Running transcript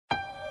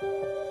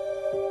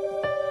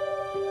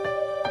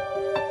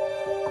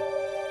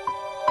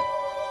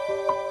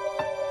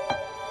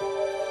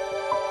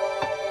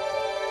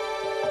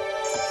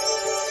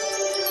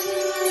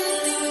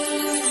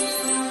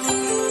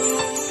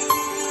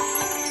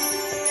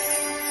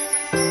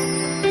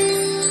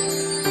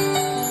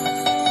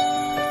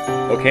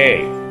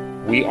Okay,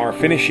 we are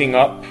finishing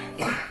up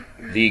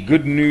the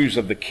good news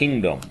of the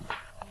kingdom.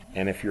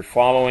 And if you're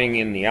following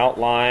in the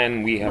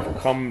outline, we have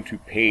come to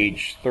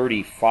page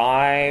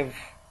 35,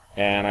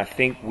 and I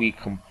think we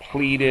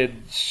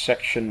completed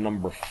section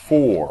number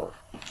 4.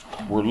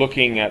 We're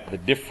looking at the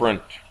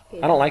different,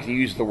 I don't like to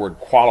use the word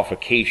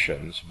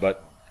qualifications,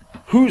 but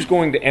who's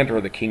going to enter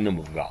the kingdom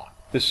of God?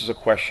 This is a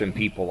question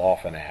people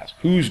often ask.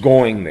 Who's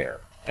going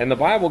there? And the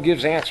Bible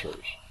gives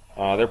answers.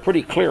 They're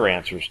pretty clear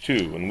answers,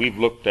 too, and we've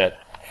looked at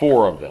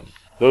 4 of them.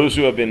 Those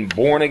who have been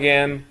born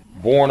again,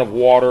 born of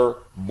water,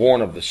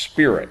 born of the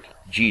Spirit,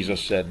 Jesus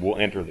said, will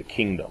enter the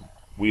kingdom.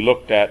 We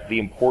looked at the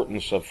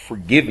importance of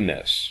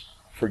forgiveness,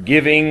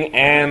 forgiving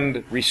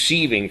and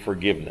receiving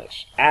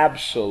forgiveness.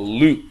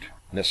 Absolute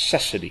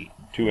necessity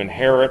to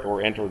inherit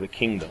or enter the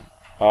kingdom.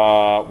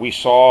 We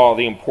saw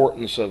the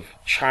importance of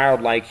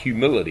childlike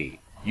humility.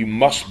 You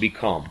must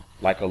become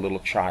like a little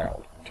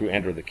child to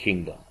enter the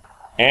kingdom.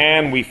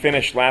 And we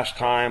finished last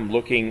time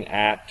looking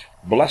at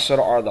blessed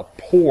are the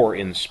poor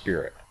in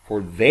spirit,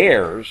 for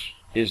theirs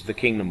is the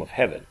kingdom of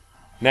heaven.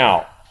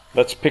 Now,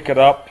 let's pick it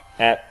up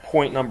at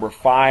point number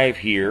 5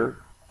 here.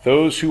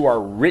 Those who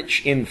are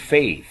rich in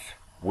faith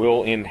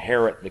will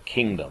inherit the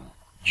kingdom.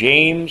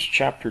 James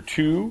chapter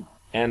 2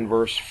 and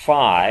verse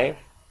 5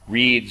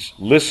 reads,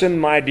 "Listen,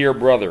 my dear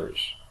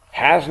brothers,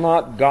 has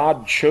not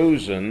God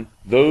chosen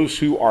those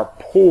who are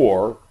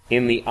poor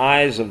in the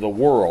eyes of the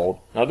world?"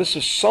 Now this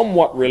is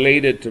somewhat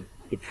related to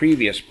the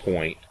previous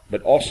point,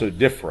 but also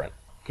different.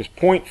 Because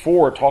point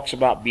 4 talks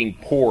about being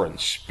poor in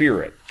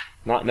spirit,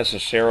 not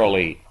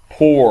necessarily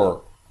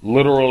poor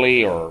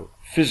literally or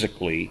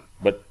physically,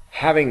 but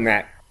having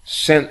that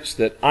sense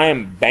that I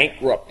am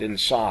bankrupt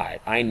inside.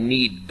 I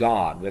need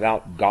God.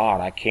 Without God,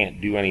 I can't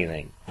do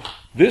anything.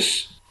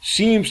 This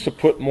seems to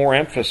put more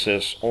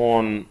emphasis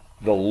on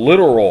the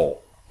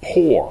literal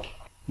poor.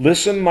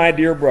 "Listen, my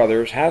dear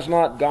brothers, has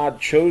not God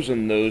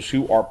chosen those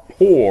who are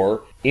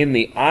poor in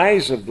the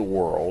eyes of the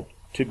world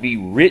to be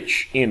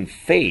rich in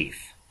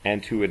faith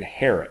and to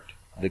inherit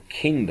the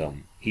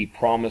kingdom he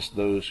promised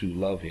those who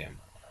love him?"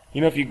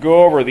 You know, if you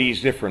go over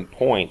these different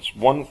points,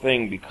 one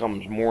thing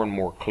becomes more and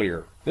more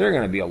clear. There are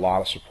going to be a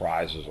lot of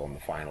surprises on the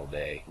final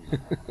day.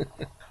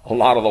 A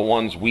lot of the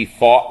ones we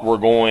thought were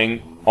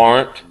going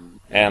aren't,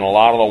 and a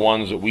lot of the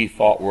ones that we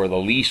thought were the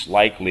least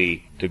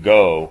likely to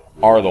go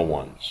are the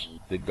ones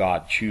that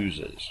God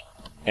chooses.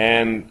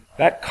 And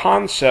that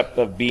concept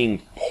of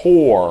being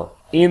poor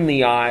in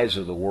the eyes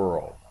of the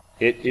world,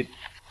 it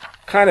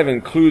kind of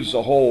includes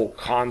the whole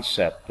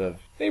concept of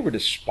they were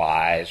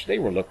despised, they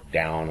were looked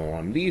down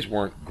on, these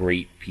weren't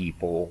great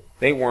people,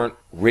 they weren't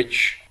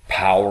rich,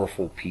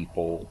 powerful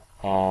people.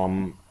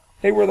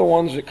 They were the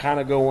ones that kind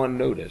of go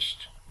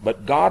unnoticed.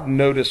 But God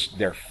noticed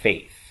their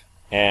faith.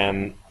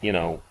 And, you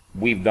know,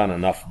 we've done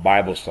enough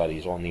Bible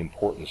studies on the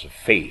importance of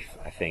faith,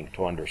 I think,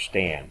 to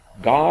understand.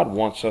 God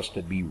wants us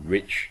to be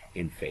rich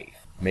in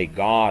faith. May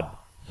God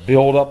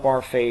build up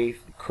our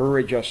faith,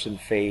 encourage us in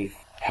faith,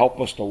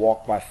 help us to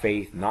walk by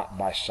faith, not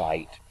by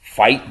sight,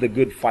 fight the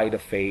good fight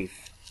of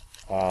faith.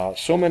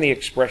 So many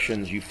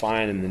expressions you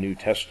find in the New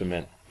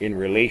Testament in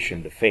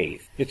relation to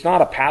faith. It's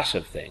not a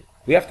passive thing.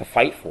 We have to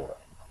fight for it.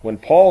 When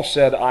Paul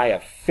said, "I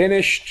have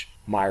finished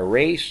my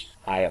race,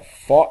 I have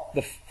fought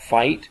the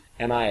fight,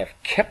 and I have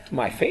kept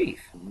my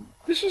faith,"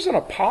 this is an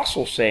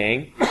apostle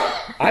saying,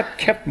 "I've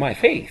kept my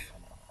faith."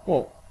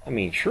 Well, I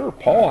mean, sure,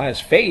 Paul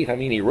has faith. I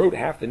mean, he wrote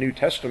half the New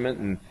Testament,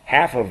 and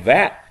half of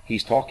that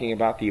he's talking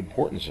about the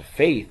importance of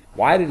faith.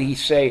 Why did he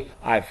say,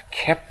 "I've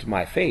kept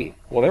my faith"?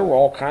 Well, there were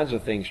all kinds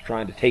of things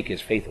trying to take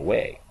his faith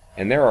away.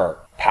 And there are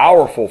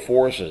powerful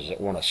forces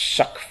that want to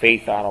suck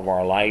faith out of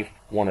our life,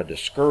 want to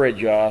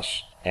discourage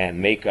us, and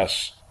make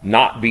us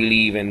not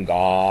believe in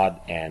God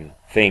and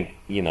think,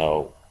 you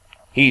know,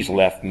 He's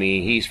left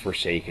me, He's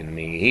forsaken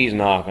me, He's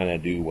not going to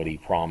do what He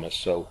promised.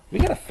 So we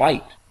got to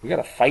fight. We got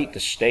to fight to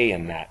stay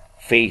in that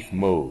faith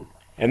mode.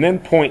 And then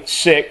point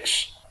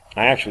 6,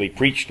 I actually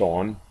preached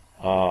on.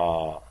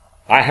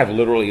 I have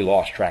literally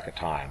lost track of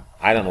time.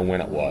 I don't know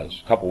when it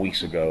was. A couple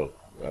weeks ago.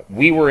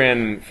 We were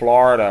in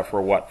Florida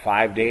for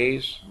 5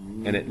 days?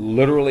 And it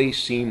literally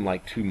seemed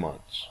like 2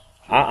 months.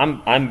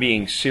 I'm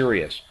being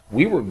serious.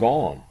 We were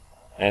gone.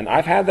 And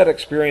I've had that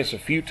experience a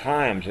few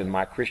times in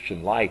my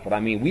Christian life, but I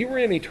mean, we were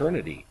in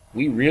eternity.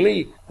 We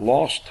really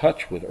lost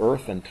touch with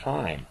earth and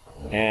time.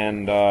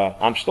 And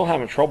I'm still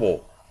having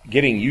trouble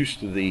getting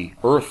used to the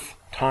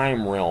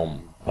earth-time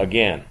realm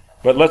again.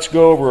 But let's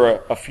go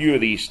over a few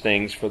of these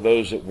things for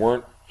those that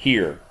weren't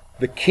here.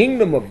 The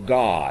kingdom of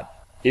God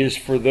is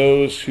for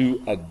those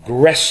who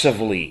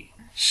aggressively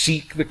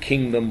seek the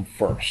kingdom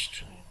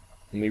first.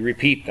 Let me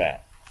repeat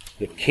that.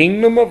 The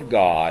kingdom of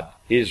God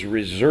is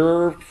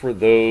reserved for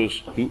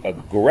those who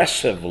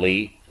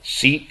aggressively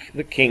seek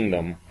the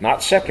kingdom,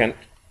 not second,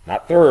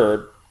 not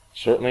third,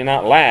 certainly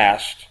not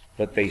last,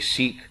 but they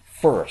seek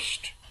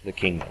first the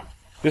kingdom.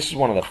 This is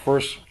one of the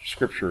first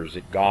scriptures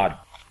that God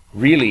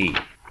really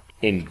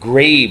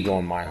engraved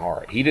on my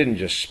heart. He didn't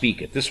just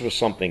speak it. This was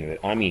something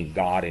that,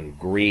 God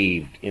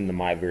engraved into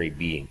my very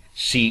being.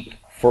 Seek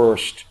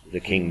first the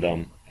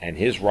kingdom, and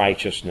his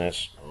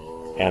righteousness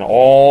and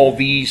all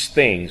these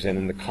things. And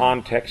in the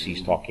context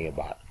he's talking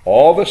about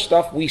all the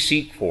stuff we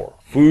seek for: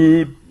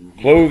 food,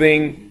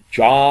 clothing,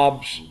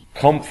 jobs,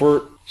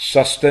 comfort,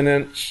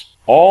 sustenance.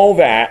 All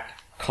that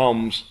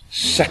comes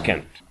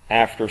second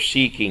after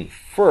seeking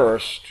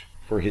first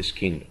for his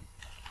kingdom.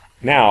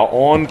 Now,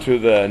 on to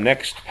the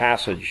next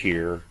passage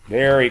here.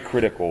 Very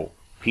critical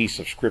piece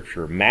of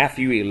Scripture.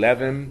 Matthew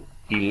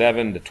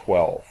 11:11 to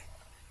 12.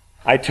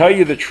 I tell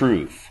you the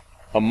truth,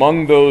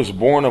 among those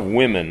born of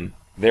women,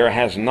 there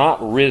has not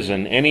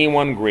risen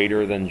anyone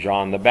greater than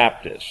John the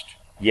Baptist.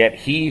 Yet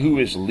he who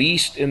is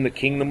least in the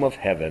kingdom of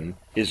heaven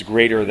is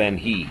greater than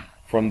he.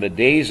 From the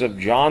days of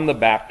John the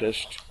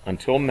Baptist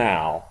until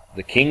now,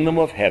 the kingdom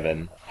of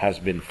heaven has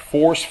been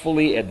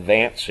forcefully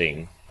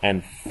advancing,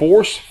 and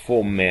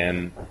forceful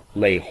men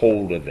lay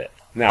hold of it.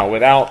 Now,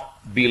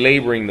 without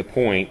belaboring the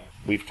point,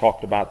 we've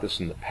talked about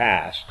this in the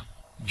past,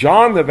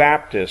 John the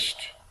Baptist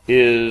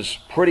is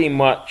pretty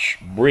much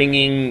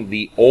bringing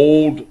the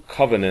old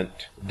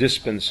covenant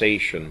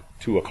dispensation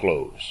to a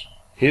close.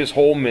 His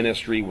whole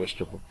ministry was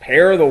to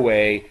prepare the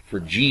way for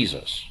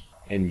Jesus.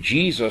 And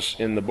Jesus,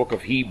 in the book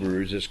of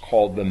Hebrews, is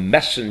called the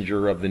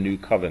messenger of the new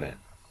covenant.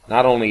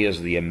 Not only is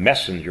he a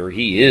messenger,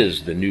 he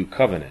is the new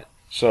covenant.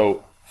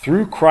 So,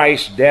 through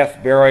Christ's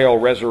death, burial,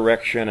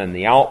 resurrection, and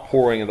the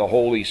outpouring of the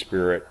Holy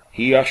Spirit,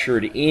 he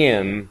ushered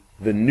in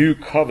the new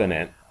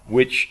covenant,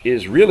 which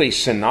is really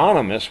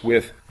synonymous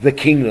with the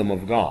kingdom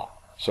of God.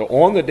 So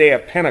on the day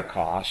of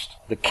Pentecost,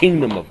 the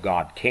kingdom of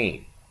God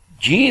came.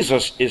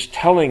 Jesus is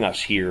telling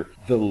us here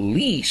the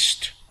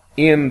least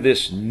in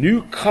this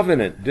new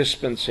covenant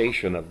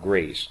dispensation of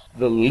grace,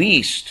 the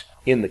least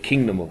in the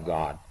kingdom of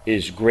God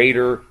is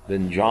greater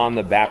than John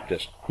the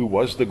Baptist, who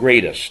was the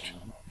greatest.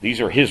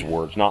 These are his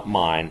words, not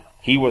mine.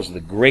 He was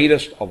the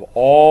greatest of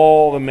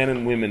all the men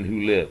and women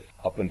who lived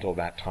up until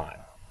that time.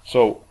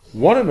 So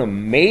what an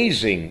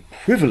amazing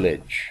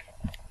privilege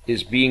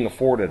is being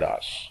afforded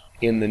us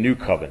in the new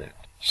covenant.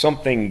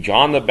 Something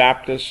John the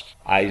Baptist,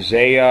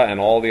 Isaiah, and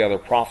all the other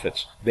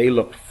prophets, they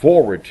looked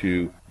forward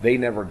to. They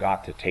never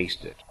got to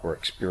taste it or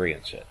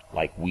experience it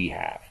like we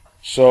have.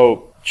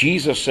 So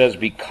Jesus says,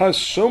 because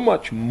so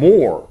much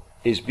more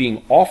is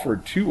being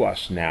offered to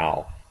us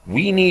now,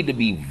 we need to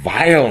be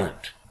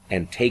violent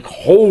and take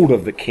hold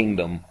of the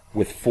kingdom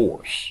with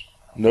force.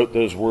 Note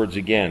those words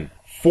again.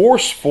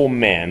 Forceful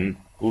men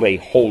lay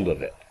hold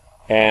of it.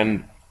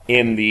 And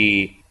in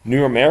the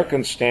New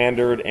American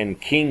Standard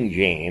and King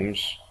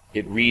James,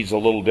 it reads a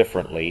little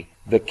differently.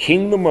 The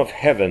kingdom of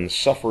heaven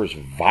suffers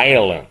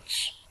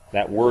violence.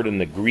 That word in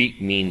the Greek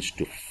means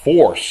to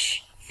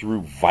force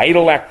through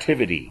vital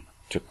activity,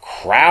 to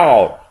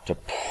crowd, to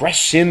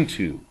press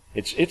into.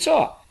 It's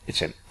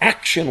an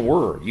action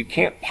word. You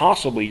can't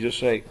possibly just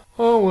say,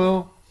 oh,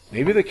 well,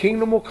 maybe the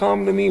kingdom will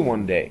come to me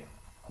one day.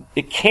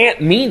 It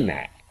can't mean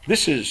that.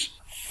 This is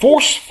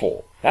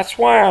forceful. That's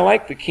why I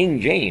like the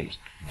King James.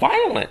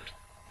 Violent.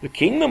 The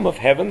kingdom of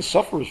heaven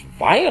suffers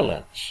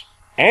violence.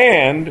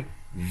 And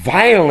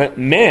violent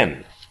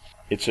men.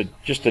 It's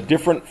just a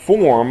different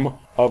form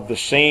of the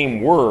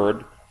same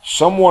word.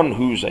 Someone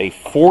who's a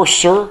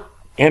forcer,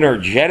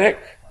 energetic,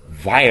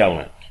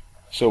 violent.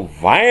 So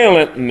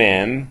violent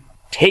men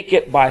take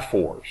it by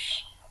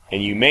force.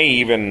 And you may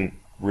even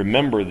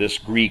remember this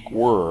Greek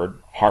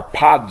word,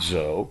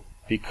 harpazo,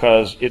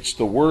 because it's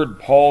the word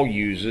Paul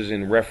uses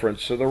in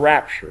reference to the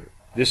rapture.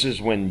 This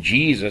is when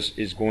Jesus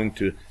is going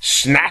to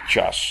snatch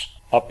us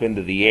up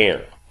into the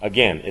air.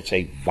 Again, it's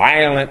a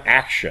violent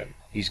action.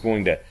 He's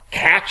going to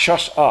catch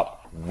us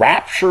up,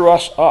 rapture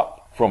us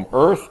up from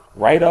earth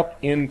right up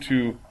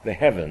into the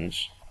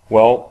heavens.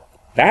 Well,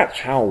 that's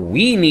how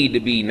we need to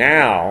be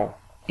now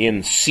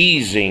in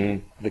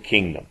seizing the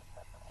kingdom.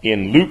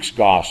 In Luke's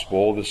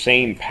gospel, the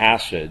same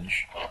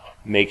passage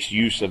makes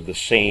use of the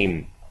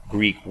same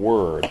Greek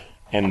word,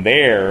 and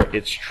there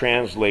it's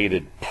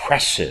translated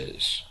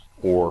presses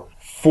or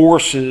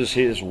forces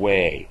his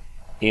way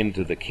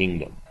into the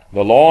kingdom.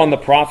 The law and the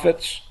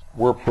prophets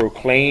were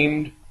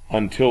proclaimed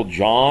until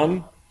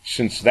John.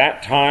 Since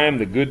that time,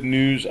 the good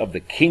news of the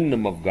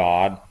kingdom of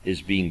God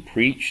is being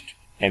preached,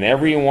 and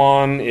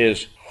everyone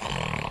is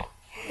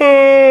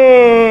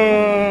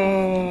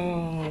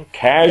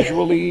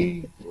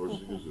casually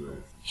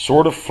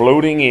sort of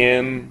floating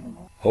in,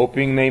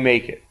 hoping they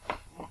make it.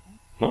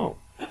 No.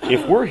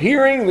 If we're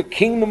hearing the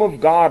kingdom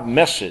of God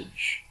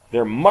message,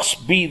 there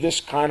must be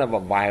this kind of a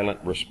violent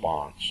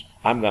response.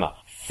 I'm going to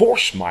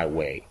force my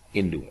way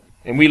into it.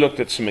 And we looked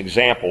at some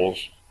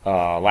examples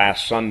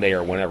last Sunday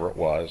or whenever it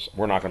was.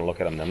 We're not going to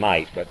look at them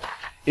tonight, but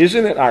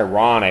isn't it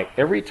ironic?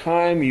 Every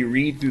time you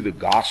read through the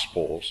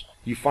Gospels,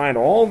 you find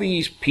all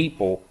these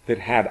people that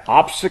had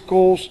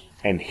obstacles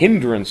and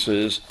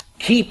hindrances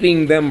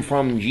keeping them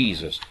from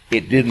Jesus.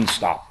 It didn't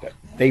stop them.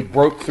 They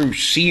broke through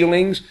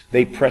ceilings,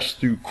 they pressed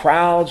through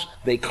crowds,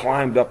 they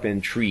climbed up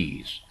in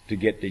trees to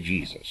get to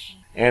Jesus.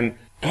 And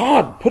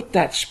God put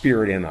that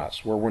spirit in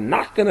us where we're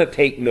not going to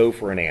take no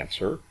for an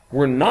answer.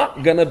 We're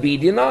not going to be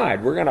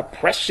denied. We're going to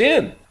press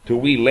in. till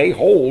we lay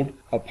hold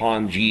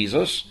upon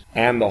Jesus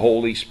and the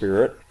Holy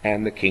Spirit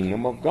and the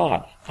kingdom of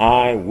God.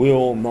 I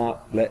will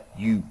not let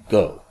you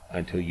go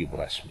until you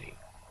bless me.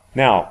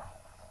 Now,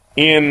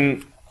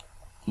 in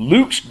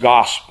Luke's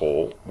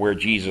gospel, where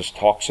Jesus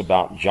talks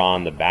about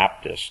John the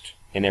Baptist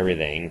and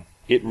everything,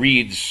 it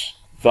reads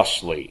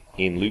thusly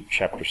in Luke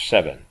chapter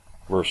 7,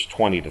 verse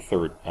 28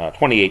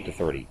 to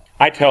 30.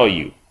 I tell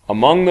you,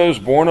 among those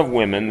born of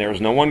women there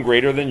is no one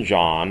greater than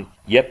John,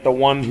 yet the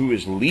one who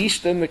is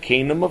least in the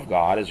kingdom of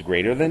God is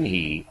greater than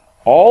he.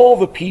 All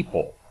the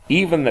people,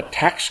 even the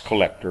tax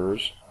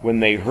collectors, when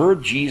they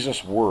heard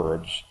Jesus'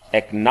 words,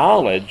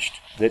 acknowledged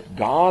that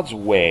God's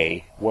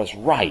way was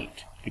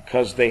right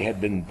because they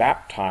had been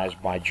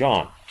baptized by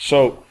John.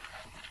 So,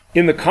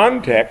 in the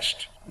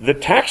context, the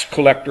tax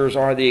collectors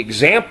are the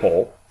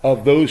example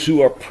of those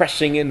who are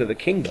pressing into the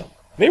kingdom.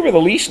 They were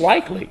the least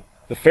likely.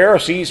 The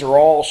Pharisees are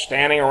all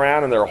standing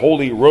around in their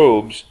holy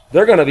robes.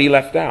 They're going to be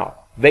left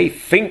out. They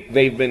think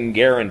they've been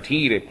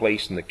guaranteed a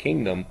place in the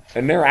kingdom,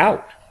 and they're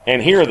out.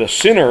 And here the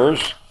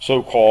sinners,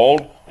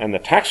 so-called, and the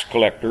tax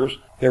collectors,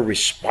 they're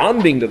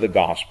responding to the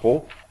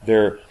gospel.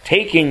 They're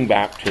taking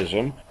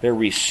baptism. They're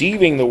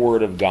receiving the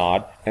word of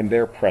God, and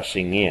they're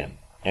pressing in.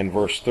 And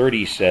verse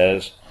 30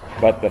 says,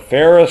 but the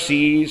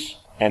Pharisees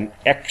and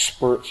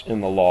experts in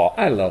the law.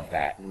 I love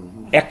that.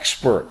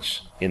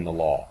 Experts in the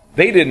law.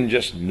 They didn't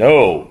just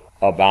know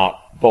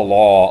about the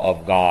law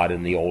of God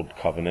in the Old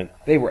Covenant.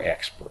 They were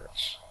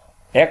experts.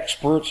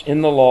 Experts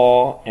in the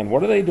law. And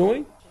what are they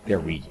doing? They're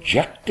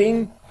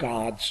rejecting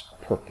God's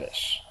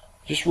purpose.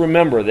 Just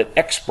remember that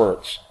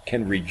experts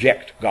can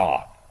reject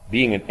God.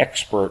 Being an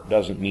expert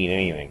doesn't mean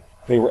anything.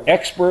 They were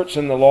experts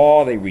in the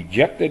law. They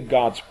rejected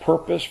God's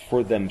purpose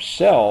for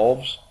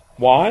themselves.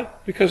 Why?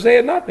 Because they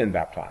had not been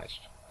baptized.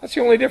 That's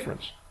the only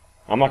difference.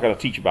 I'm not going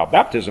to teach about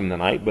baptism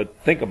tonight, but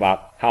think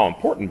about how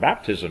important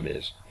baptism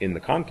is in the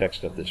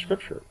context of this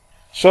scripture.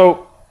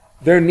 So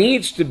there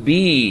needs to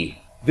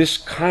be this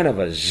kind of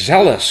a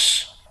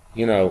zealous,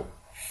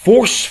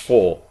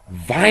 forceful,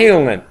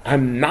 violent,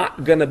 I'm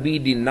not going to be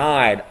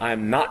denied,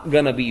 I'm not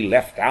going to be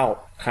left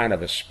out kind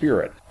of a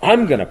spirit.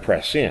 I'm going to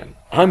press in.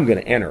 I'm going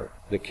to enter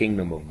the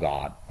kingdom of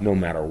God no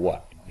matter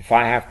what. If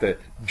I have to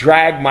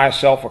drag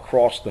myself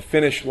across the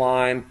finish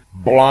line,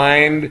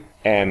 blind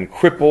and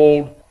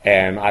crippled,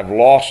 and I've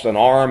lost an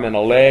arm and a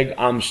leg,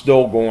 I'm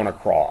still going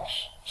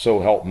across.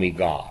 So help me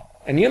God.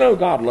 And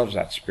God loves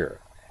that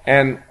spirit.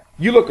 And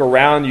you look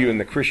around you in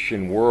the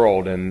Christian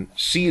world and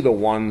see the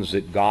ones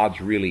that God's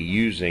really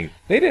using.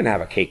 They didn't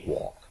have a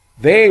cakewalk.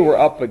 They were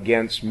up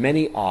against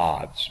many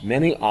odds,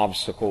 many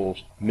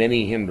obstacles,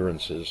 many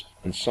hindrances,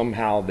 and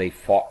somehow they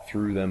fought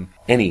through them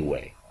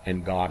anyway.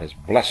 And God has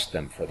blessed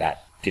them for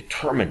that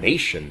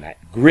determination,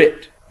 that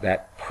grit,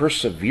 that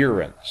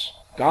perseverance.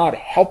 God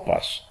help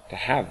us to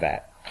have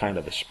that kind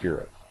of a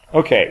spirit.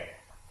 Okay,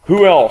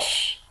 who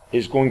else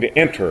is going to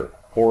enter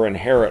or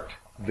inherit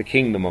the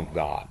kingdom of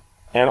God?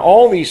 And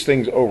all these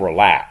things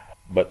overlap,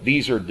 but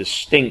these are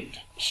distinct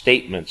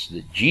statements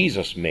that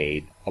Jesus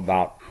made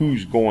about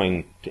who's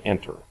going to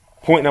enter.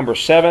 Point number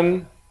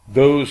 7,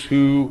 those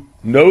who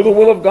know the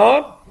will of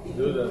God?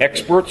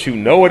 Experts who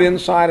know it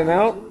inside and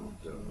out?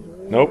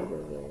 Nope.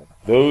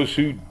 Those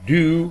who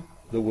do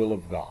the will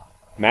of God.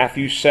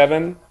 Matthew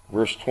 7,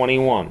 verse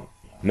 21.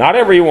 Not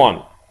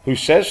everyone who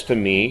says to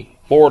me,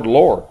 Lord,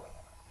 Lord.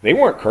 They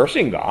weren't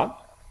cursing God.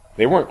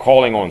 They weren't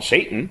calling on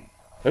Satan.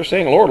 They're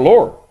saying, Lord,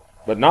 Lord.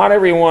 But not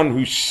everyone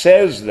who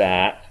says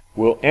that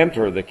will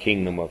enter the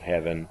kingdom of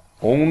heaven.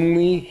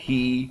 Only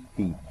he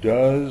who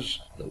does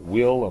the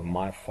will of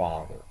my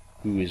Father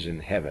who is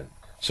in heaven.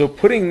 So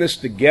putting this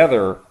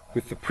together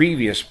with the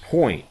previous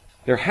point,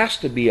 there has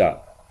to be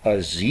a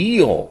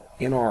zeal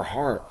in our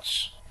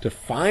hearts to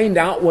find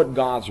out what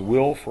God's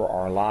will for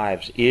our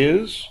lives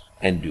is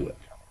and do it.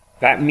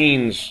 That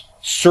means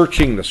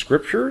searching the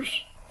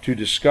scriptures to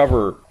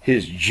discover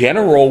his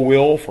general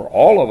will for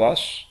all of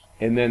us,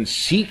 and then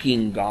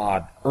seeking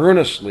God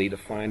earnestly to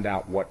find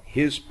out what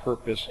his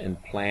purpose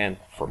and plan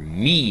for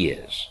me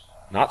is.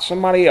 Not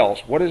somebody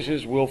else. What is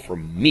his will for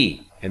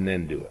me? And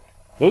then do it.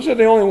 Those are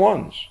the only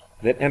ones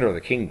that enter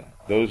the kingdom.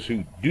 Those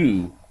who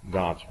do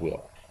God's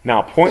will.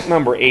 Now, point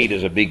number 8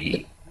 is a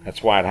biggie.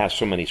 That's why it has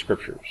so many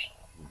scriptures.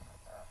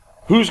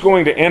 Who's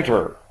going to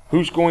enter?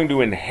 Who's going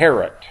to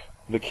inherit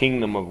the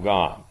kingdom of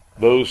God?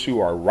 Those who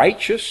are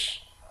righteous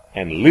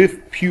and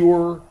live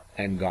pure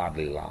and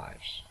godly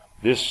lives.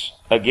 This,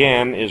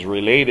 again, is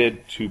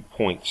related to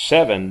point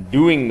 7,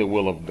 doing the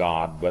will of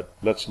God, but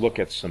let's look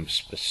at some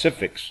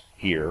specifics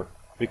here,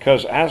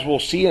 because as we'll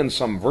see in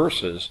some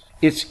verses,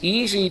 it's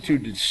easy to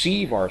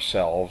deceive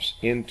ourselves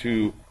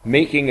into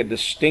making a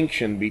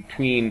distinction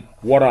between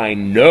what I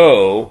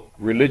know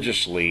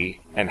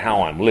religiously and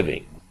how I'm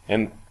living.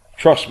 And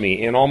trust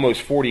me, in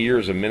almost 40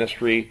 years of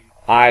ministry,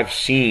 I've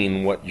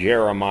seen what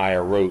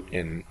Jeremiah wrote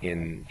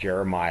in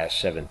Jeremiah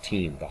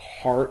 17. The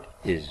heart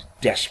is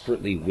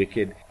desperately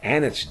wicked,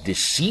 and it's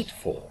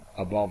deceitful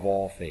above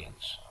all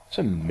things. It's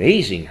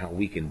amazing how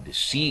we can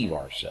deceive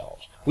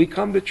ourselves. We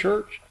come to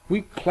church,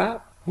 we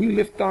clap, We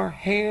lift our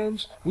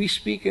hands, we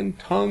speak in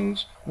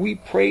tongues, we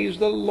praise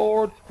the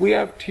Lord, we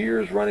have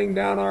tears running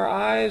down our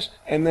eyes,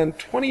 and then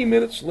 20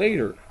 minutes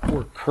later,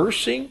 we're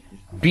cursing,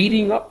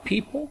 beating up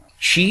people,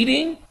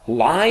 cheating,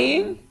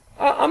 lying.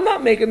 I'm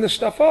not making this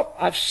stuff up.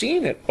 I've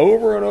seen it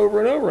over and over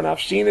and over, and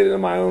I've seen it in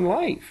my own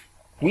life.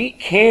 We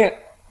can't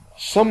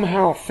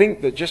somehow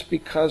think that just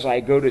because I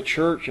go to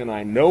church and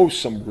I know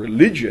some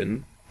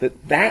religion,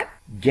 that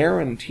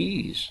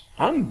guarantees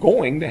I'm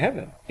going to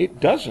heaven. It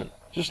doesn't.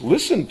 Just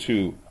listen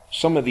to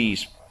some of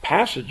these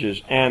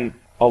passages and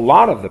a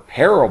lot of the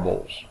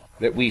parables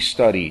that we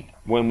studied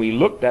when we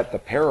looked at the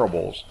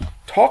parables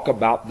talk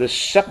about this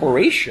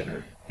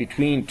separation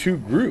between two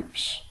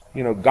groups.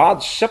 You know,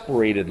 God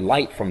separated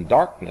light from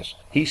darkness.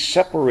 He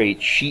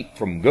separates sheep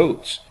from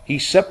goats. He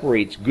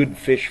separates good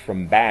fish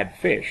from bad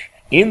fish.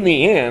 In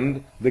the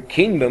end, the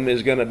kingdom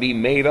is going to be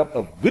made up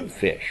of good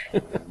fish,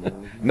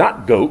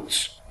 not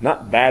goats,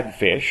 not bad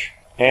fish.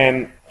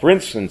 And for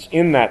instance,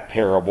 in that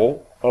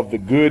parable of the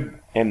good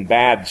and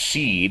bad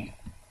seed,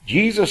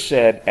 Jesus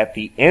said at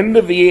the end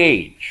of the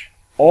age,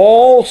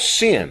 all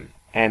sin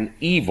and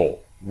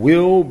evil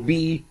will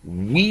be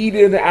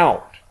weeded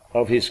out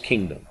of his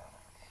kingdom.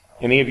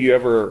 Any of you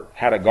ever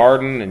had a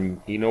garden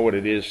and you know what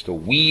it is to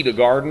weed a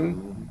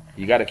garden?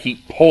 You got to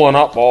keep pulling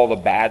up all the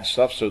bad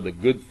stuff so the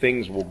good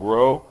things will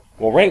grow.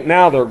 Well, right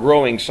now they're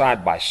growing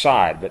side by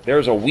side, but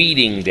there's a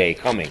weeding day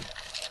coming.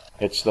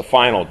 It's the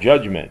final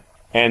judgment.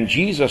 And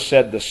Jesus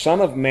said the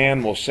Son of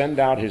Man will send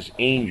out his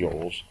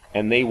angels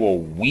and they will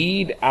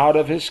weed out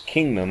of his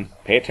kingdom,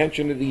 pay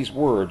attention to these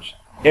words,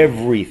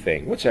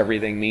 everything. What's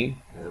everything mean?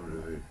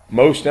 Everything.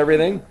 Most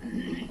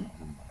everything?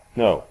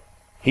 No.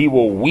 He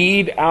will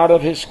weed out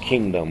of his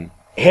kingdom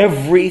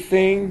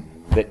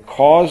everything that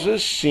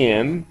causes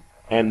sin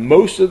and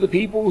most of the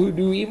people who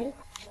do evil,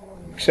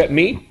 except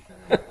me.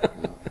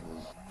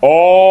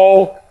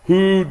 All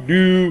who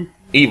do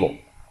evil.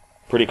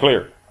 Pretty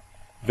clear.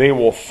 They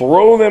will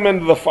throw them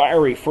into the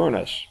fiery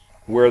furnace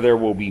where there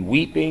will be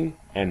weeping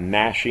and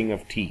gnashing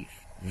of teeth.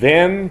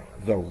 Then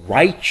the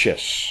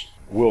righteous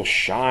will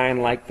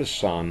shine like the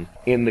sun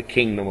in the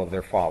kingdom of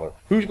their Father.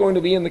 Who's going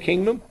to be in the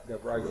kingdom? The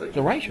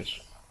righteous.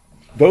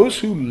 Those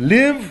who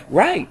live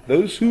right.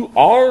 Those who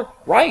are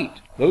right.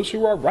 Those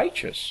who are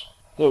righteous.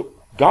 So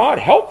God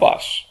help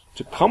us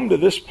to come to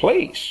this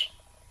place.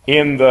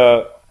 In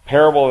the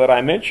parable that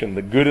I mentioned,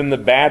 the good and the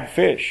bad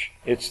fish,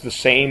 it's the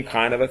same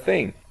kind of a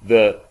thing.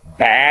 The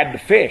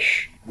bad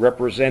fish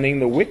representing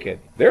the wicked,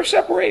 they're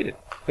separated.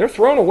 They're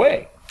thrown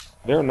away.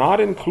 They're not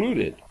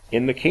included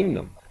in the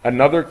kingdom.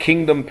 Another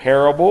kingdom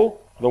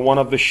parable, the one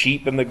of the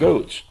sheep and the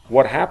goats.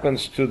 What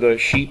happens to the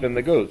sheep and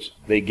the goats?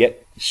 They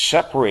get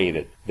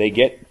separated. They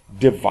get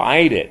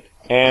divided.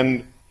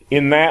 And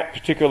in that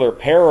particular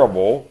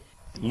parable,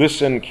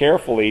 listen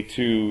carefully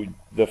to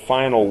the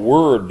final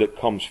word that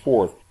comes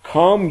forth.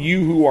 Come,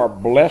 you who are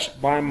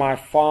blessed by my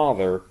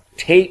Father,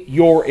 take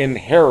your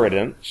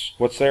inheritance.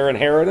 What's their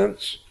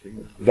inheritance?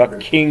 The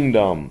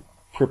kingdom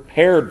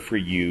prepared for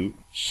you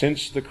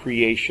since the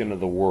creation of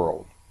the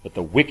world. But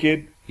the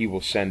wicked he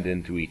will send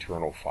into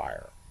eternal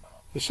fire.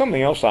 There's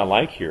something else I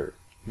like here.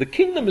 The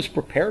kingdom is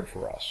prepared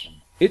for us.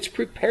 It's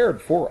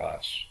prepared for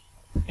us.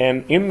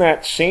 And in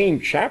that same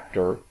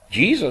chapter,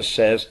 Jesus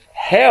says,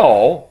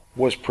 hell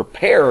was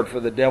prepared for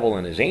the devil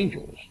and his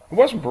angels. It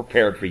wasn't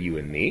prepared for you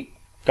and me.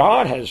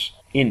 God has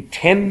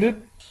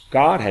intended,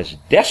 God has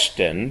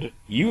destined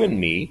you and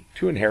me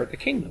to inherit the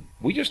kingdom.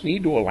 We just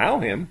need to allow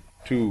him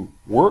to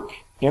work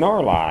in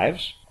our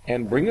lives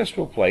and bring us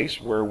to a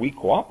place where we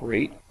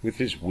cooperate with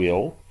his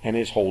will and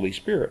his Holy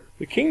Spirit.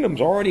 The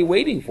kingdom's already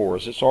waiting for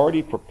us. It's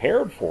already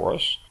prepared for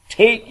us.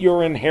 Take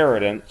your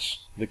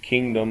inheritance, the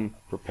kingdom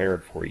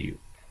prepared for you.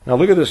 Now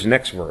look at this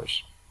next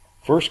verse.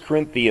 1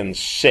 Corinthians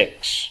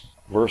 6,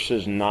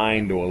 verses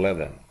 9 to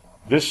 11.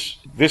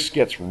 This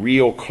gets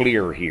real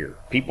clear here.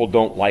 People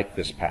don't like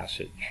this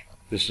passage.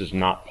 This is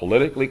not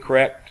politically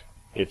correct.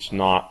 It's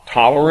not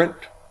tolerant.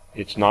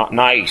 It's not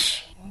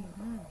nice.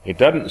 It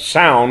doesn't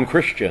sound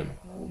Christian.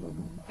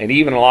 And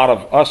even a lot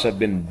of us have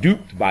been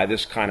duped by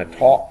this kind of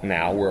talk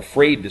now. We're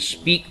afraid to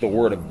speak the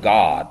word of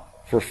God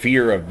for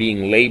fear of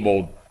being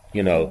labeled,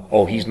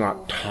 oh, he's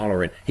not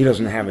tolerant. He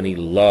doesn't have any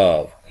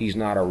love. He's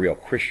not a real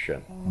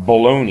Christian.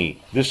 Baloney.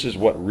 This is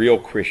what real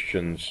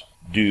Christians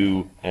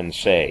do and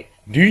say.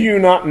 Do you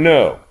not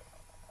know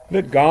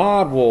that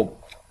God will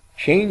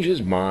change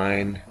his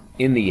mind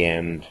in the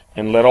end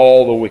and let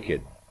all the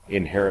wicked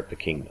inherit the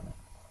kingdom?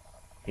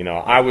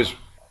 I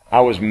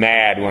was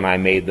mad when I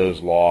made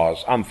those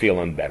laws. I'm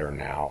feeling better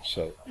now.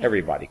 So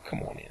everybody,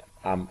 come on in.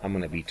 I'm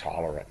going to be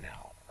tolerant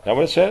now. Is that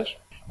what it says?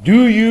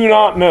 Do you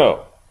not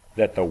know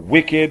that the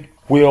wicked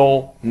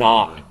will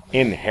not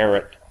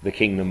inherit the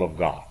kingdom of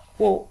God?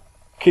 Well,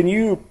 can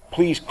you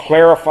please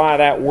clarify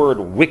that word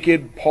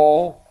wicked,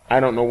 Paul? I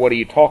don't know, what are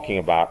you talking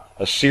about?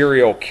 A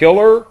serial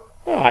killer?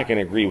 Well, I can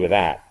agree with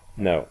that.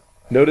 No.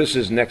 Notice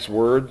his next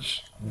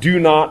words. Do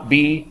not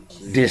be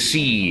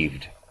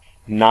deceived.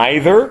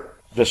 Neither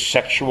the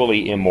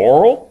sexually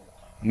immoral,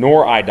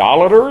 nor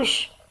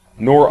idolaters,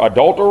 nor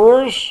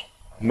adulterers,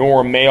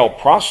 nor male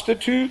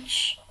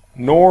prostitutes,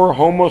 nor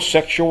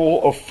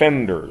homosexual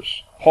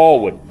offenders.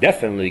 Paul would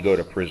definitely go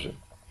to prison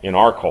in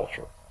our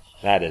culture.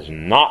 That is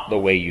not the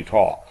way you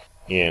talk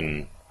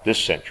in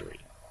this century.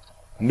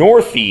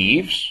 Nor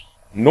thieves,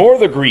 nor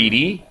the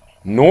greedy,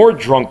 nor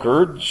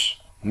drunkards,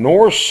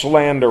 nor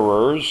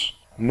slanderers,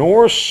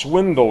 nor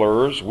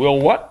swindlers will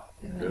what?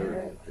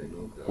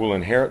 Will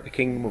inherit the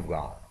kingdom of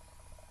God.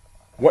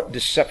 What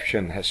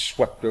deception has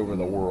swept over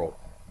the world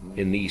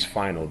in these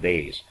final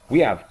days? We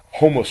have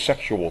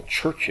homosexual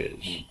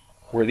churches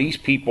where these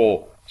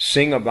people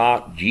sing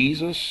about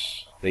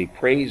Jesus, they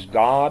praise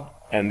God,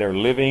 and they're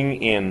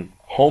living in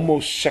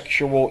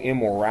homosexual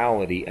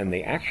immorality, and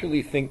they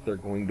actually think they're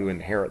going to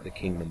inherit the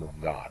kingdom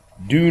of God.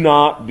 Do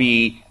not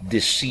be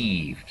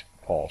deceived,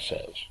 Paul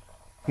says.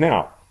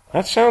 Now,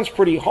 that sounds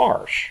pretty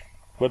harsh,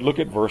 but look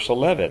at verse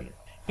 11.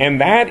 And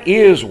that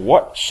is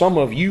what some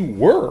of you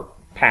were,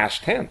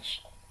 past tense.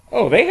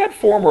 Oh, they had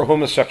former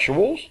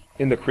homosexuals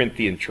in the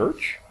Corinthian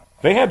church.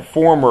 They had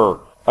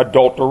former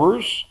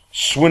adulterers,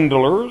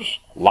 swindlers,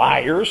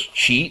 liars,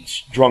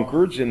 cheats,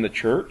 drunkards in the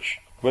church.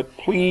 But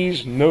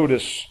please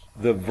notice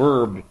the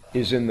verb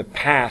is in the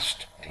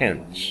past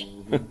tense.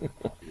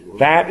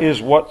 That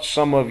is what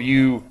some of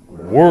you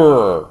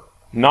were,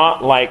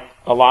 not like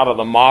a lot of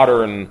the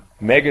modern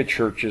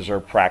megachurches are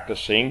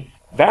practicing.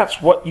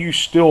 That's what you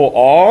still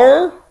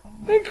are?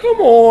 Then come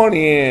on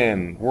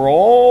in. We're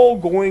all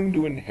going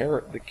to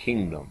inherit the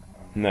kingdom.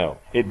 No,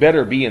 it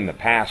better be in the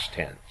past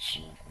tense.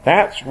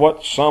 That's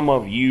what some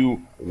of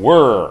you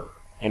were.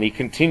 And he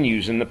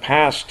continues in the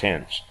past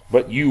tense.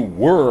 But you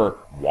were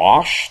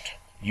washed,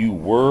 you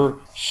were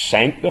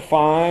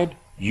sanctified,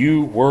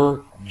 you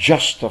were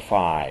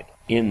justified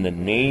in the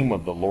name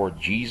of the Lord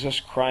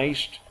Jesus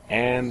Christ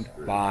and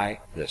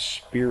by the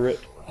Spirit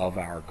of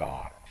our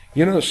God.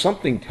 You know,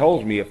 something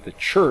tells me if the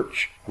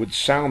church would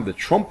sound the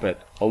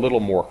trumpet a little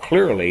more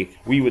clearly,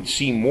 we would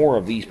see more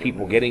of these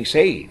people getting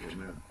saved,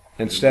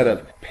 instead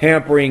of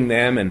pampering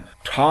them and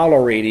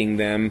tolerating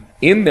them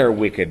in their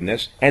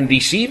wickedness and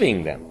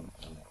deceiving them.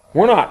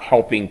 We're not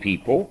helping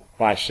people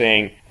by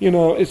saying, you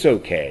know, it's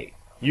okay.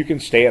 You can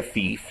stay a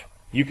thief.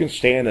 You can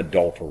stay an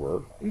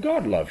adulterer. And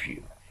God loves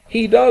you.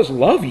 He does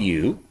love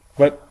you,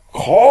 but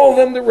call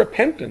them to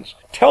repentance.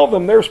 Tell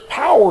them there's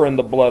power in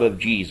the blood of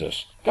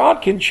Jesus.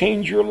 God can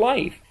change your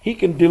life. He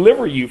can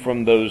deliver you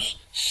from those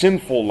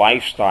sinful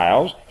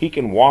lifestyles. He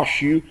can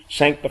wash you,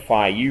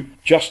 sanctify you,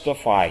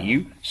 justify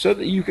you, so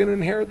that you can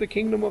inherit the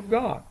kingdom of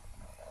God.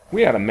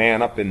 We had a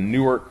man up in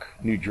Newark,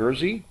 New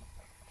Jersey.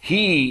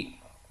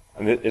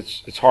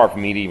 It's hard for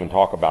me to even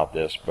talk about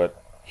this,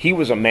 but he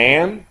was a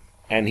man,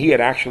 and he had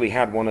actually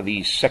had one of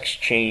these sex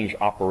change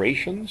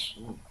operations,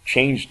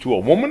 changed to a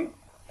woman,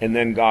 and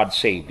then God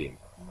saved him,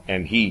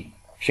 and he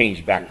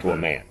changed back to a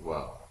man.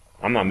 Wow.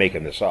 I'm not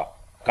making this up.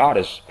 God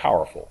is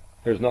powerful.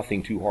 There's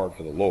nothing too hard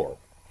for the Lord.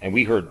 And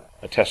we heard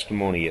a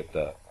testimony at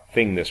the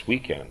thing this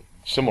weekend,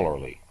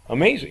 similarly.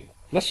 Amazing.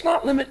 Let's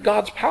not limit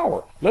God's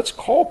power. Let's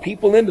call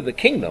people into the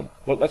kingdom,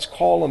 but let's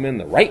call them in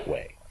the right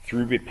way,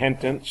 through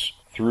repentance,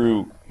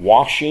 through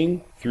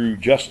washing, through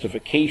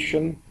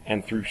justification,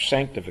 and through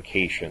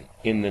sanctification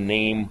in the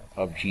name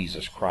of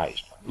Jesus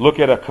Christ. Look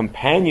at a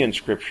companion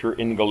scripture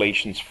in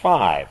Galatians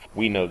 5.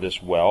 We know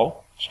this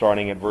well,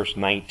 starting at verse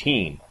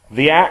 19.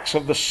 The acts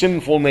of the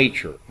sinful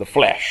nature, the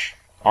flesh,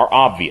 are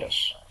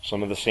obvious.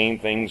 Some of the same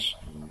things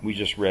we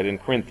just read in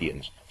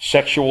Corinthians.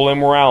 Sexual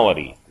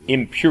immorality,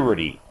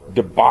 impurity,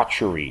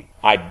 debauchery,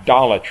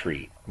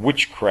 idolatry,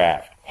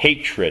 witchcraft,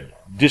 hatred,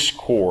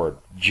 discord,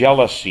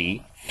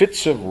 jealousy,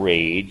 fits of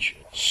rage,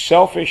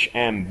 selfish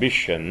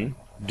ambition,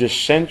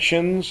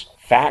 dissensions,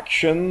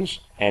 factions,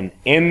 and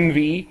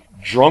envy,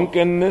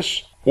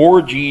 drunkenness,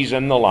 orgies,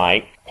 and the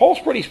like. Paul's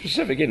pretty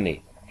specific, isn't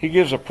he? He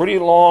gives a pretty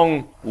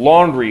long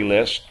laundry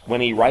list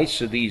when he writes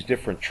to these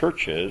different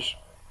churches.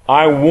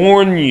 I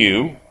warn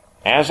you,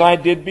 as I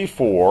did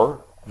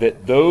before,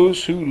 that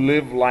those who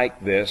live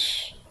like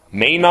this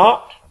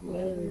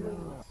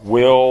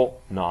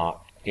will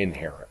not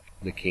inherit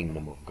the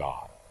kingdom of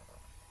God.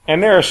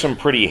 And there are some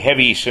pretty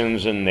heavy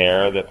sins in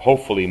there that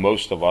hopefully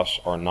most of us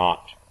are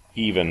not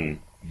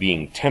even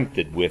being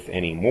tempted with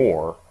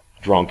anymore.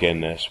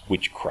 Drunkenness,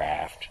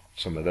 witchcraft,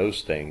 some of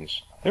those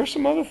things. There's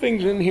some other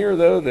things in here,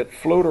 though, that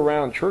float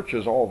around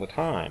churches all the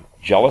time.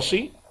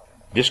 Jealousy,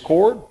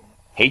 discord,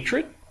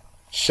 hatred,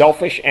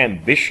 selfish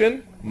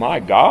ambition. My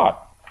God,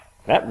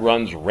 that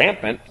runs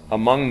rampant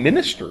among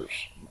ministers.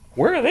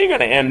 Where are they going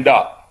to end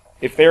up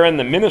if they're in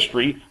the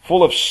ministry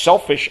full of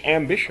selfish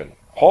ambition?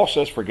 Paul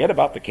says, forget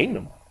about the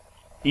kingdom.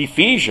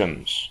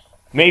 Ephesians.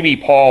 Maybe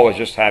Paul was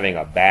just having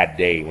a bad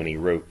day when he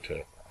wrote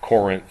to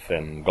Corinth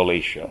and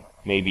Galatia.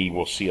 Maybe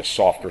we'll see a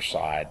softer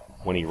side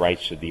when he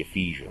writes to the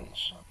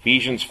Ephesians.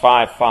 Ephesians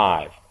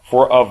 5:5.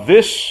 For of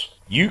this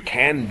you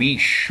can be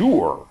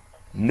sure,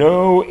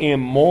 no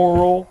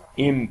immoral,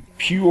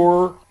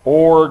 impure,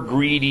 or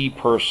greedy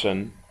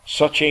person,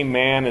 such a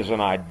man as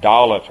an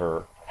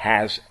idolater,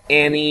 has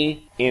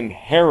any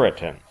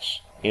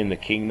inheritance in the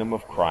kingdom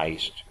of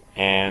Christ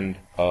and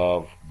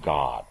of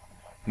God.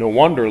 No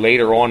wonder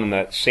later on in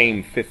that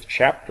same 5th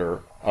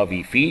chapter of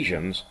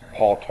Ephesians,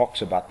 Paul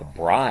talks about the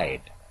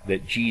bride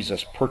that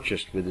Jesus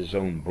purchased with his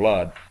own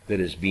blood,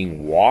 that is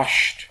being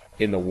washed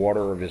in the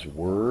water of his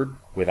word,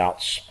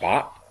 without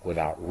spot,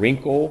 without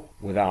wrinkle,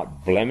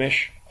 without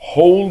blemish,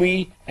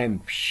 holy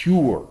and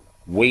pure,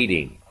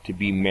 waiting to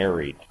be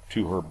married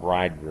to her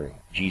bridegroom,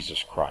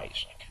 Jesus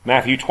Christ.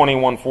 Matthew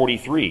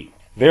 21:43.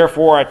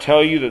 Therefore I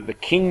tell you that the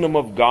kingdom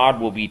of God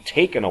will be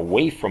taken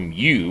away from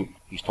you,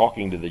 he's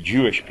talking to the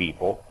Jewish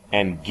people,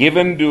 and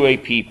given to a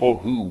people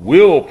who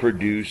will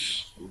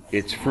produce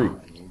its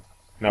fruit.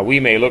 Now we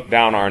may look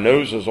down our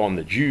noses on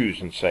the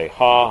Jews and say,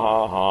 ha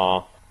ha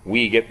ha,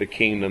 we get the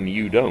kingdom,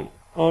 you don't.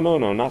 Oh no,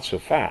 not so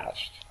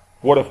fast.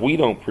 What if we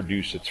don't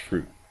produce its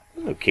fruit?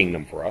 There's no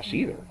kingdom for us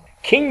either.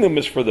 Kingdom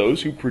is for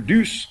those who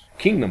produce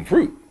kingdom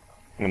fruit.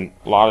 And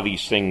a lot of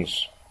these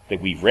things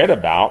that we've read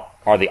about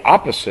are the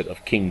opposite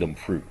of kingdom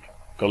fruit.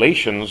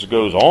 Galatians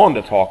goes on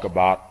to talk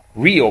about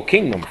real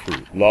kingdom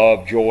fruit: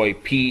 love, joy,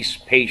 peace,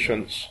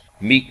 patience,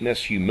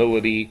 meekness,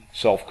 humility,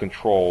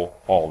 self-control,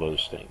 all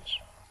those things.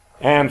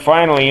 And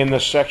finally, in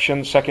this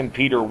section, 2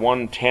 Peter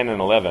 1:10 and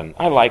 11,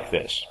 I like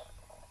this.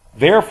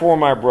 Therefore,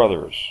 my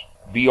brothers,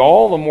 be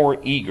all the more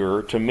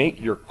eager to make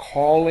your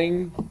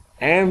calling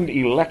and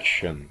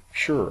election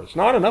sure. It's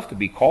not enough to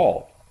be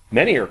called.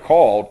 Many are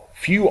called,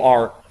 few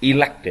are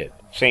elected.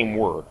 Same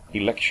word,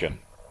 election.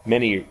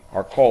 Many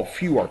are called,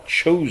 few are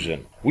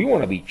chosen. We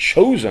want to be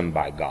chosen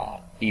by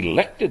God,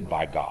 elected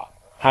by God.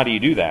 How do you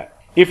do that?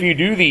 If you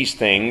do these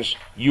things,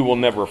 you will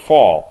never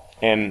fall.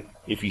 And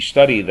if you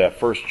study the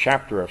 1st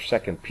chapter of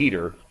 2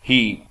 Peter,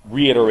 he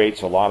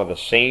reiterates a lot of the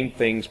same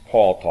things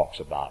Paul talks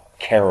about.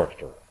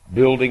 Character,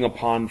 building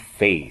upon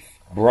faith,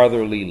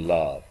 brotherly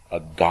love,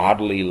 a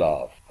godly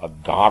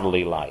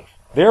life.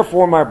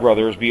 Therefore, my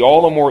brothers, be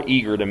all the more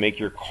eager to make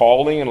your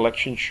calling and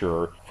election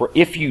sure, for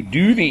if you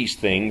do these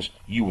things,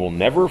 you will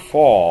never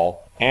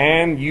fall,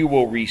 and you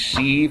will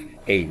receive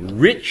a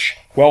rich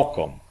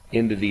welcome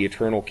into the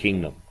eternal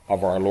kingdom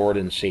of our Lord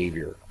and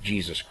Savior,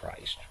 Jesus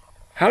Christ.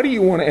 How do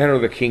you want to enter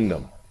the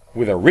kingdom?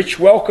 With a rich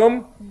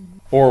welcome,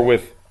 or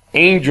with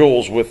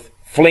angels with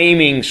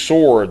flaming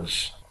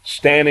swords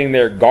standing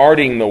there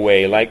guarding the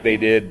way like they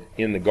did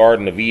in the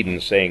Garden of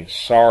Eden, saying,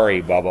 sorry,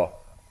 Bubba,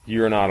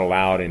 you're not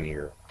allowed in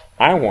here?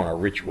 I want a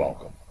rich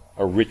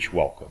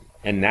welcome.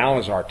 And now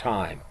is our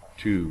time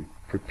to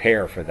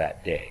prepare for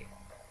that day.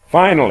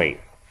 Finally,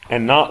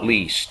 and not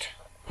least,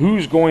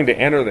 who's going to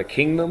enter the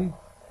kingdom?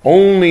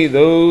 Only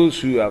those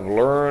who have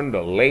learned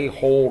to lay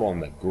hold on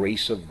the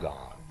grace of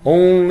God.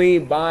 Only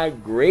by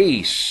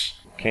grace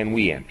can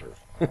we enter.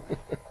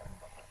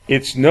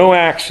 It's no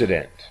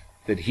accident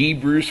that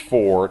Hebrews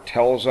 4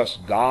 tells us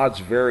God's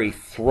very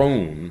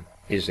throne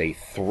is a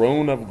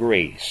throne of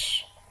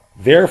grace.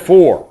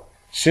 Therefore,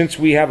 since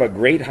we have a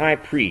great high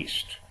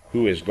priest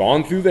who has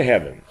gone through the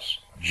heavens,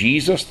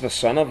 Jesus the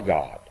Son of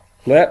God,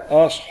 let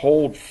us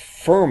hold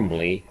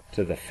firmly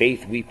to the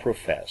faith we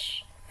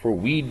profess. For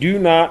we do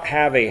not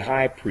have a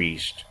high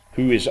priest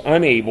who is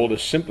unable to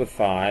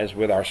sympathize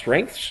with our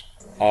strengths,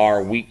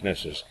 our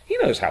weaknesses. He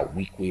knows how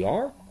weak we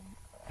are.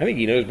 I think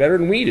he knows better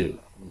than we do.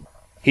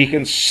 He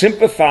can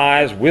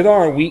sympathize with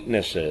our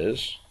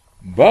weaknesses,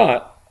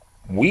 but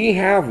we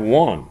have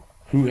one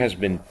who has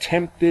been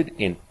tempted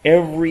in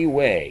every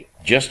way,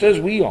 just as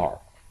we are,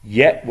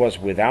 yet was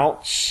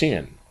without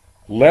sin.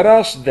 Let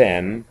us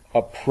then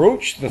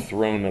approach the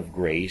throne of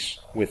grace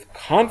with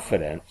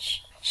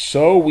confidence,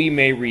 so we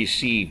may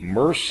receive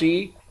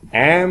mercy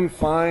and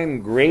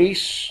find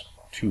grace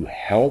to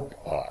help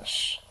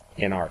us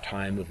in our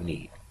time of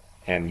need.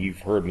 And you've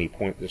heard me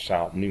point this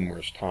out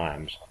numerous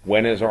times.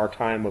 When is our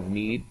time of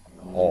need?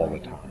 All the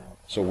time.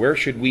 So where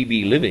should we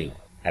be living?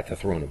 At the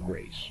throne of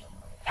grace.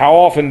 How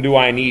often do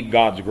I need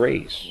God's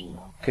grace?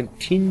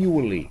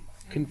 Continually.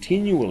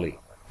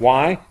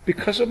 Why?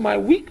 Because of my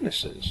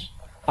weaknesses.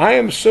 I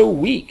am so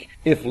weak,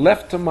 if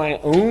left to my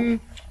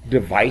own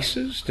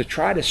devices, to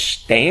try to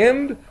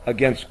stand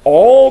against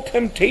all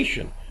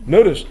temptation.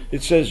 Notice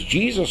it says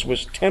Jesus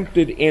was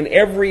tempted in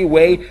every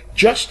way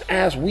just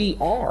as we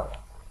are.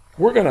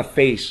 We're going to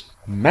face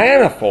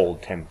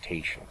manifold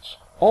temptations,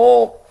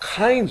 all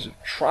kinds of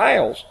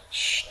trials,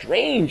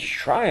 strange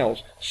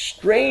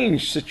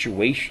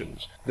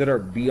situations that are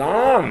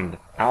beyond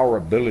our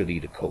ability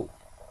to cope.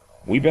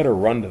 We better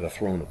run to the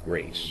throne of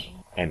grace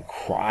and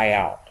cry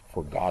out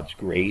for God's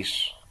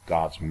grace,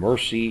 God's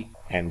mercy,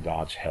 and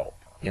God's help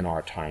in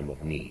our time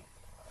of need.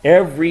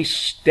 Every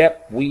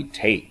step we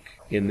take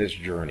in this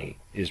journey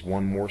is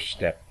one more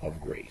step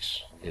of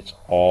grace. It's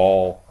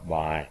all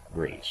by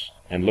grace.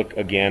 And look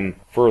again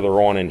further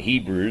on in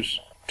Hebrews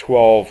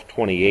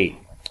 12:28.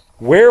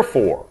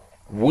 Wherefore,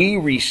 we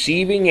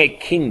receiving a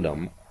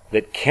kingdom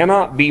that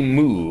cannot be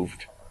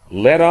moved,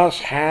 let us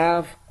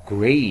have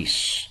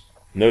grace.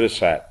 Notice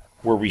that.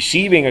 We're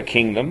receiving a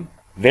kingdom,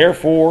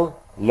 therefore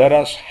let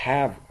us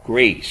have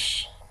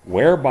grace,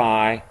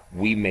 whereby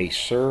we may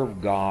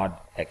serve God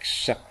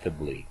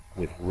acceptably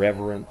with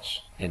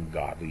reverence and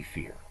godly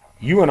fear.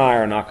 You and I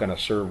are not going to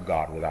serve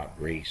God without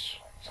grace.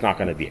 It's not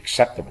going to be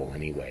acceptable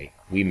anyway.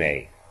 We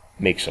may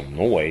make some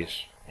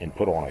noise and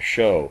put on a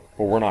show,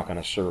 but we're not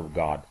going to serve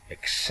God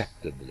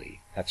acceptably.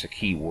 That's a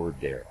key word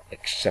there,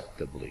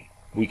 acceptably.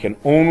 We can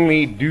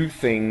only do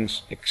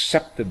things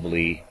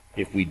acceptably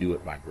if we do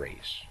it by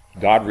grace.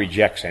 God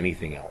rejects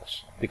anything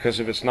else. Because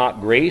if it's not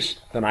grace,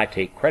 then I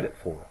take credit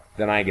for it.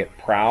 Then I get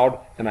proud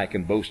and I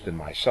can boast in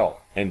myself.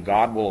 And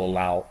God will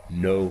allow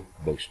no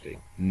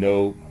boasting.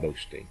 No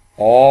boasting.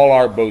 All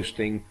our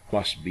boasting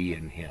must be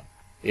in Him.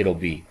 It'll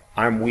be,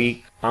 I'm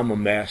weak, I'm a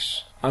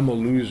mess, I'm a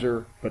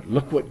loser, but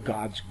look what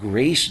God's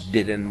grace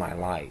did in my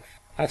life.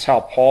 That's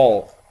how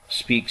Paul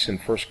speaks in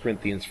 1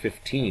 Corinthians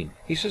 15.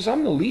 He says,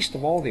 I'm the least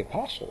of all the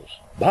apostles,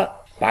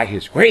 but by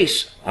His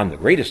grace, I'm the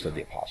greatest of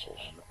the apostles.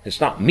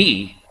 It's not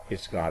me,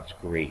 it's God's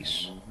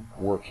grace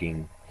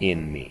working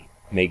in me.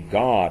 May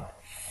God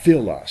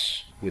fill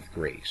us with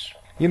grace.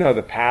 You know,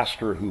 the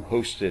pastor who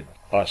hosted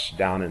us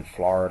down in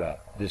Florida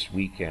this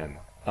weekend,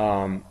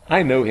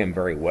 I know him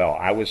very well.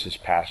 I was his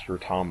pastor.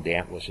 Tom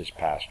Dant was his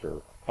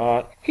pastor.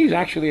 He's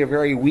actually a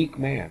very weak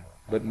man.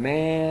 But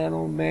man,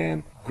 oh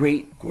man,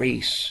 great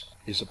grace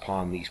is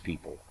upon these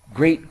people.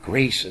 Great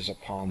grace is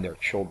upon their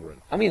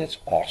children. I mean, it's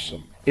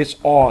awesome. It's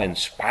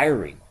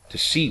awe-inspiring to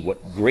see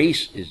what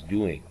grace is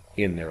doing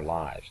in their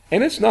lives.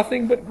 And it's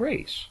nothing but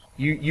grace.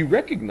 You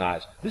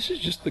recognize this is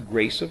just the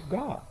grace of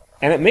God.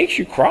 And it makes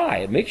you cry.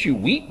 It makes you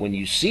weep when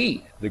you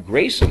see the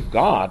grace of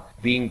God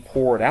being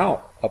poured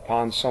out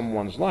upon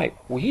someone's life.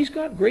 Well, He's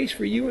got grace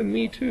for you and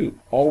me too.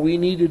 All we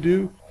need to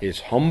do is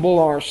humble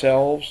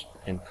ourselves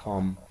and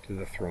come to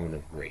the throne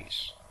of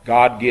grace.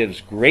 God gives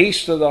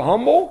grace to the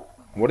humble.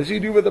 What does He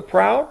do with the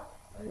proud?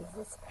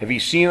 Have you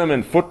seen them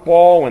in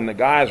football when the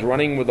guy's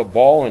running with the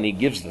ball and he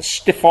gives the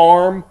stiff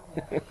arm?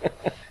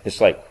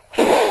 It's like,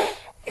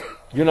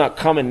 you're not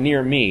coming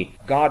near me.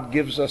 God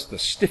gives us the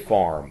stiff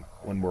arm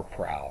when we're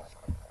proud.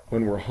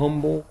 When we're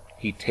humble,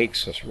 He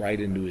takes us right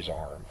into His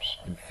arms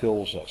and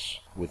fills us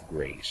with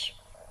grace.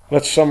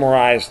 Let's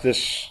summarize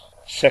this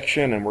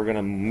section, and we're going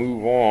to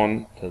move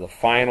on to the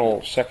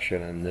final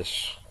section in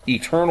this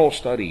eternal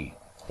study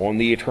on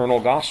the eternal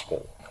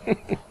gospel.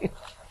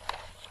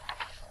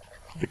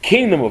 The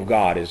kingdom of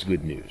God is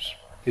good news.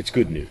 It's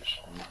good news.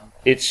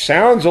 It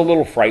sounds a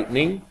little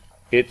frightening.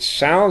 It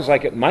sounds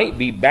like it might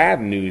be bad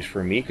news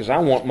for me because I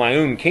want my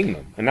own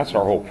kingdom, and that's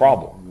our whole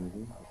problem.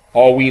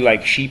 All we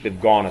like sheep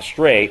have gone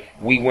astray.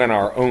 We went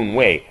our own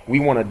way. We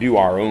want to do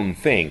our own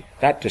thing.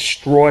 That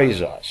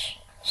destroys us.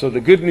 So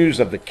the good news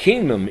of the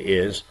kingdom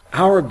is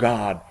our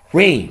God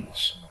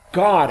reigns.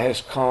 God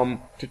has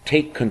come to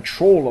take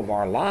control of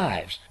our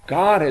lives.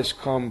 God has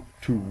come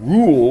to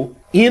rule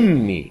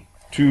in me,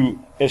 to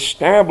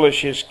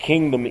establish His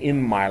kingdom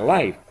in my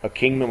life, a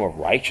kingdom of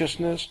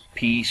righteousness,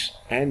 peace,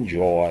 and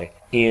joy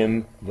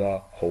in the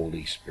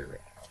Holy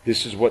Spirit.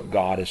 This is what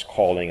God is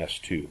calling us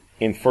to.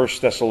 In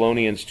 1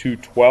 Thessalonians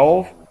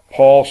 2:12,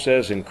 Paul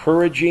says,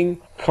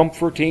 encouraging,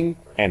 comforting,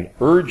 and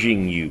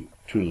urging you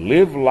to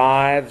live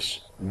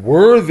lives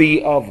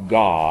worthy of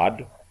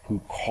God who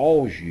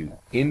calls you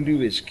into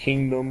His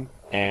kingdom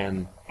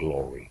and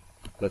glory.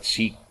 Let's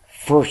seek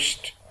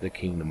first the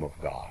kingdom of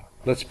God.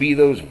 Let's be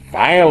those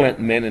violent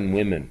men and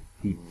women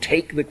who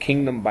take the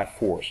kingdom by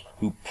force,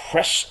 who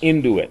press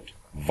into it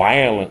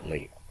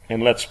violently.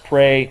 And let's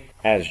pray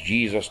as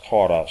Jesus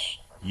taught us,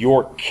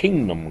 your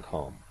kingdom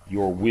come,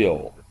 your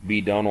will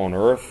be done on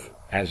earth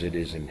as it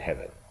is in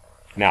heaven.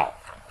 Now,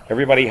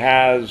 everybody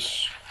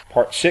has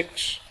part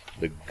 6,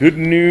 the good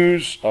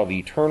news of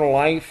eternal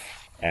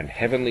life and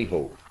heavenly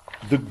hope.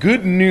 The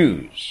good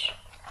news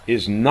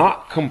is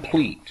not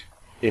complete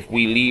if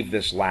we leave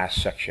this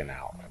last section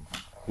out.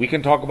 We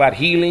can talk about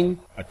healing,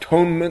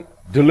 atonement,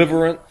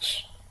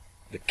 deliverance,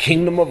 the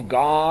kingdom of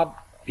God,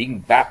 being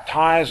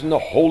baptized in the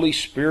Holy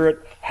Spirit,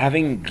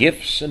 having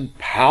gifts and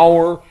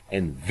power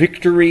and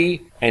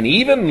victory, and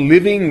even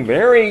living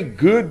very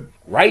good,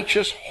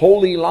 righteous,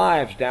 holy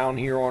lives down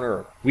here on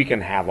earth. We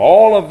can have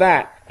all of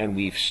that, and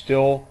we've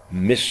still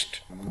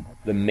missed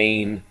the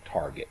main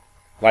target.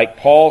 Like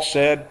Paul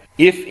said,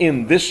 if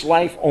in this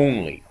life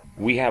only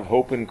we have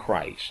hope in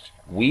Christ,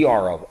 we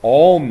are of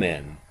all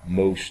men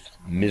most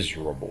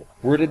miserable.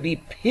 We're to be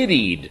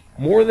pitied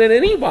more than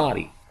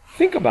anybody.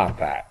 Think about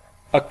that.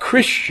 A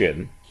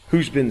Christian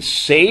who's been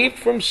saved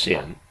from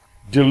sin,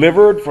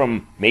 delivered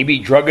from maybe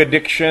drug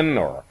addiction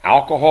or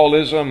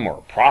alcoholism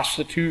or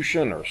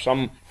prostitution or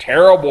some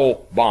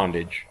terrible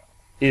bondage,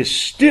 is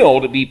still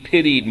to be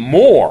pitied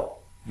more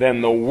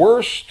than the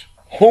worst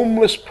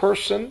homeless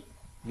person,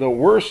 the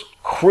worst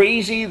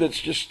crazy that's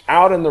just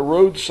out in the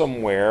road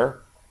somewhere,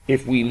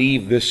 if we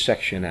leave this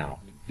section out.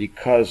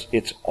 Because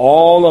it's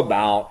all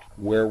about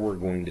where we're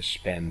going to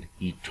spend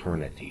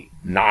eternity,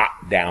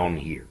 not down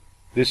here.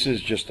 This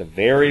is just a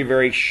very,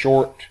 very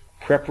short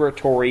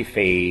preparatory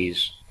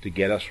phase to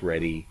get us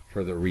ready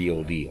for the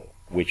real deal,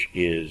 which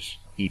is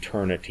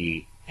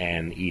eternity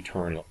and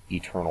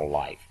eternal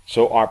life.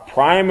 So our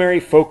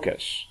primary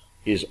focus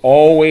is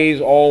always,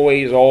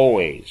 always,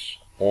 always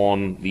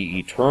on the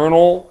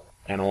eternal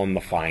and on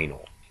the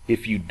final.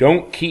 If you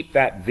don't keep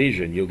that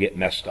vision, you'll get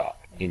messed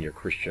up in your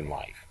Christian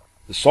life.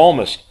 The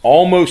psalmist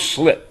almost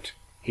slipped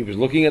He was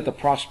looking at the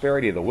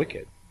prosperity of the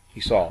wicked.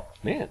 He saw,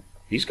 man,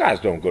 these guys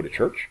don't go to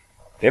church.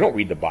 They don't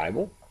read the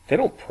Bible. They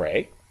don't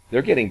pray.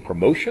 They're getting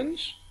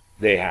promotions.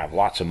 They have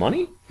lots of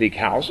money, big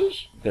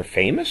houses. They're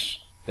famous.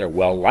 They're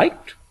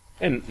well-liked.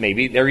 And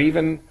maybe they're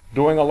even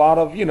doing a lot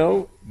of,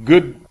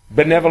 good,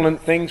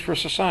 benevolent things for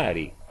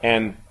society.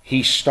 And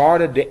he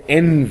started to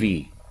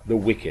envy the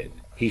wicked.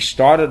 He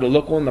started to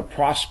look on the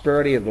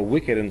prosperity of the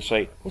wicked and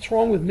say, what's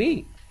wrong with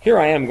me? Here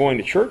I am going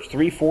to church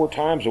 3-4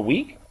 times a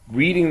week,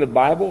 reading the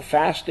Bible,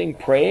 fasting,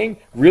 praying,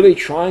 really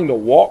trying to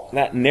walk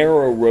that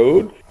narrow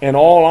road, and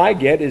all I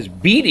get is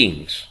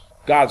beatings.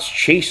 God's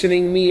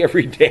chastening me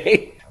every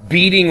day,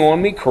 beating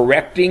on me,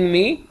 correcting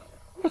me.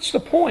 What's the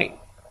point?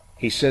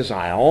 He says,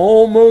 I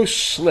almost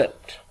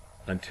slipped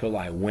until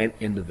I went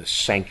into the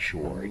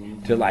sanctuary,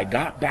 till I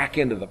got back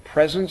into the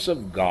presence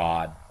of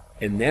God,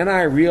 and then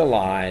I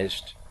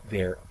realized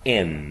their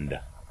end.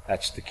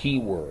 That's the key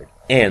word,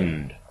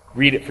 end.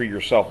 Read it for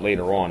yourself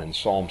later on in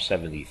Psalm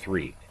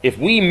 73. If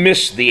we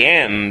miss the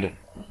end,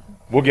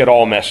 we'll get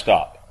all messed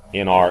up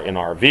in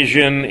our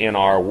vision, in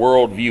our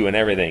worldview and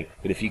everything.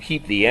 But if you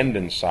keep the end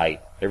in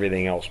sight,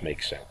 everything else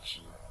makes sense.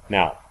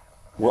 Now,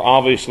 we're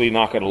obviously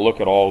not going to look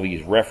at all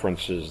these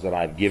references that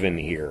I've given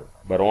here,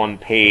 but on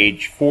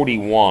page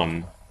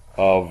 41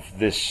 of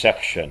this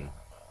section,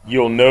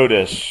 you'll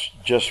notice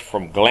just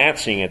from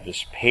glancing at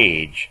this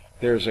page,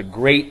 there's a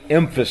great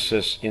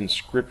emphasis in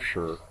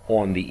Scripture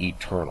on the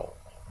eternal.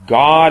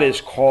 God is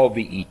called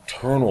the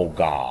eternal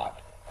God.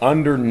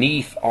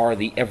 Underneath are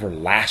the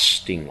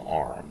everlasting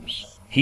arms.